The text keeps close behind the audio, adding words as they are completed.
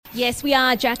Yes, we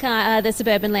are. Jacka, the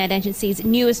Suburban Land Agency's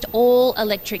newest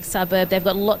all-electric suburb. They've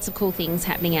got lots of cool things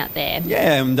happening out there.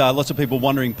 Yeah, and lots of people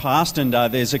wandering past, and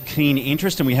there's a keen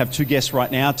interest, and we have two guests right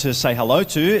now to say hello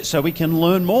to so we can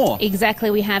learn more.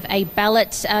 Exactly. We have a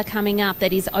ballot coming up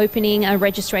that is opening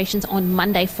registrations on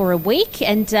Monday for a week,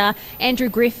 and Andrew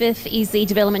Griffith is the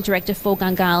Development Director for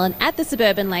Gungahlin at the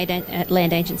Suburban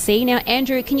Land Agency. Now,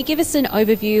 Andrew, can you give us an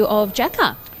overview of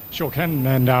Jacka? Sure can,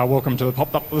 and welcome to the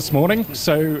pop-up this morning.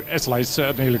 So SLA is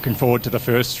certainly looking forward to the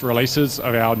first releases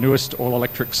of our newest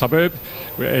all-electric suburb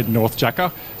in North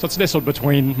Jacka. So it's nestled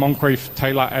between Moncrief,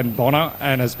 Taylor and Bonner,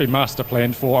 and has been master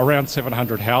planned for around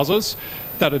 700 houses.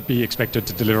 That would be expected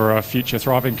to deliver a future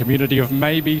thriving community of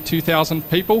maybe 2,000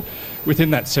 people. Within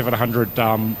that 700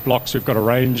 blocks, we've got a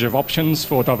range of options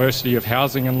for diversity of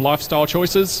housing and lifestyle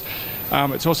choices.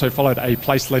 It's also followed a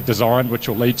place-led design, which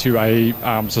will lead to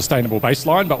a sustainable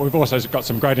baseline, but we've also got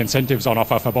some great incentives on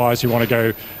offer for buyers who want to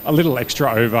go a little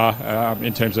extra over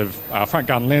in terms of front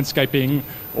garden landscaping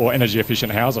or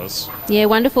energy-efficient houses. Yeah,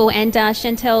 wonderful. And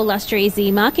Chantel Lustry is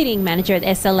the Marketing Manager at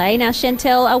SLA. Now,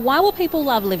 Chantel, why will people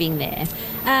love living there?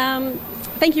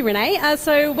 Thank you, Renee.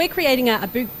 So we're creating a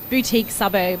boutique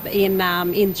suburb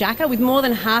in Jacka with more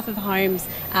than half of homes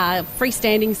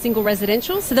freestanding single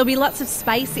residential. So there'll be lots of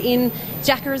space in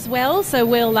Jacka as well. So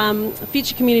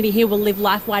future community here will live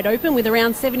life wide open with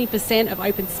around 70% of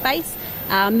open space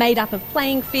made up of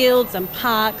playing fields and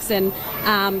parks and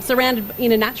surrounded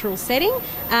in a natural setting.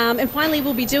 And finally,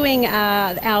 we'll be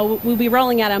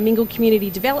rolling out our Mingle Community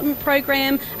Development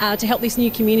Program to help this new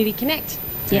community connect.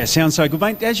 Yeah, sounds so good,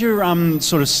 mate. As you're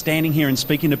sort of standing here and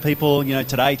speaking to people,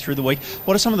 today through the week,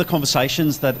 what are some of the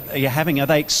conversations that you're having? Are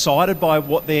they excited by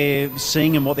what they're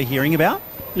seeing and what they're hearing about?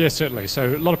 Yes, certainly.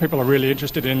 So a lot of people are really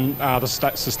interested in the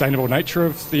sustainable nature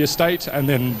of the estate, and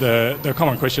then the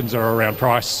common questions are around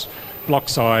price, block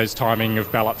size, timing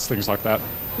of ballots, things like that.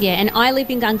 Yeah, and I live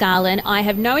in Gungahlin. I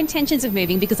have no intentions of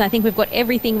moving because I think we've got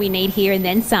everything we need here and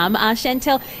then some.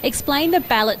 Chantel, explain the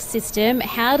ballot system.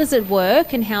 How does it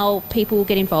work and how people will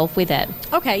get involved with it?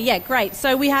 Okay, yeah, great.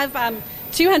 So we have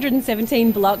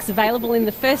 217 blocks available in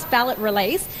the first ballot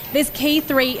release. There's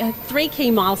three key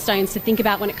milestones to think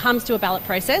about when it comes to a ballot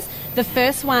process. The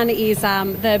first one is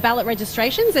the ballot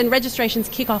registrations, and registrations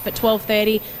kick off at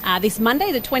 12:30 this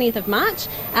Monday, the 20th of March.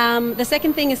 The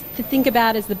second thing is to think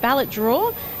about is the ballot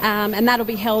draw, and that'll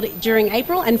be held during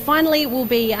April. And finally, we'll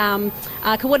be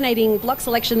coordinating block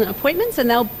selection appointments, and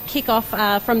they'll kick off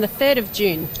from the 3rd of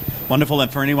June. Wonderful.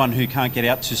 And for anyone who can't get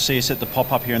out to see us at the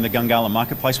pop-up here in the Gungahlin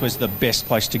Marketplace, where's the best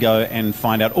place to go and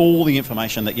find out all the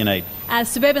information that you need?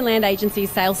 Suburban Land Agency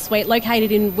Sales Suite,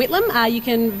 located in Whitlam. You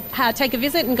can take a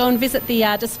visit and go and visit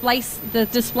the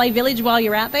display village while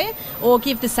you're out there, or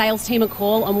give the sales team a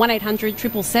call on 1800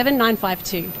 777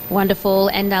 952. Wonderful.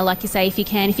 And like you say, if you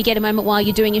get a moment while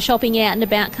you're doing your shopping out and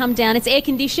about, come down. It's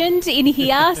air-conditioned in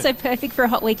here, so perfect for a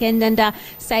hot weekend. And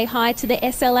say hi to the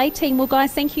SLA team. Well,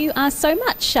 guys, thank you so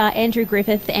much. Andrew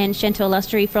Griffith and Chantel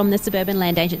Lustry from the Suburban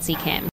Land Agency Cam.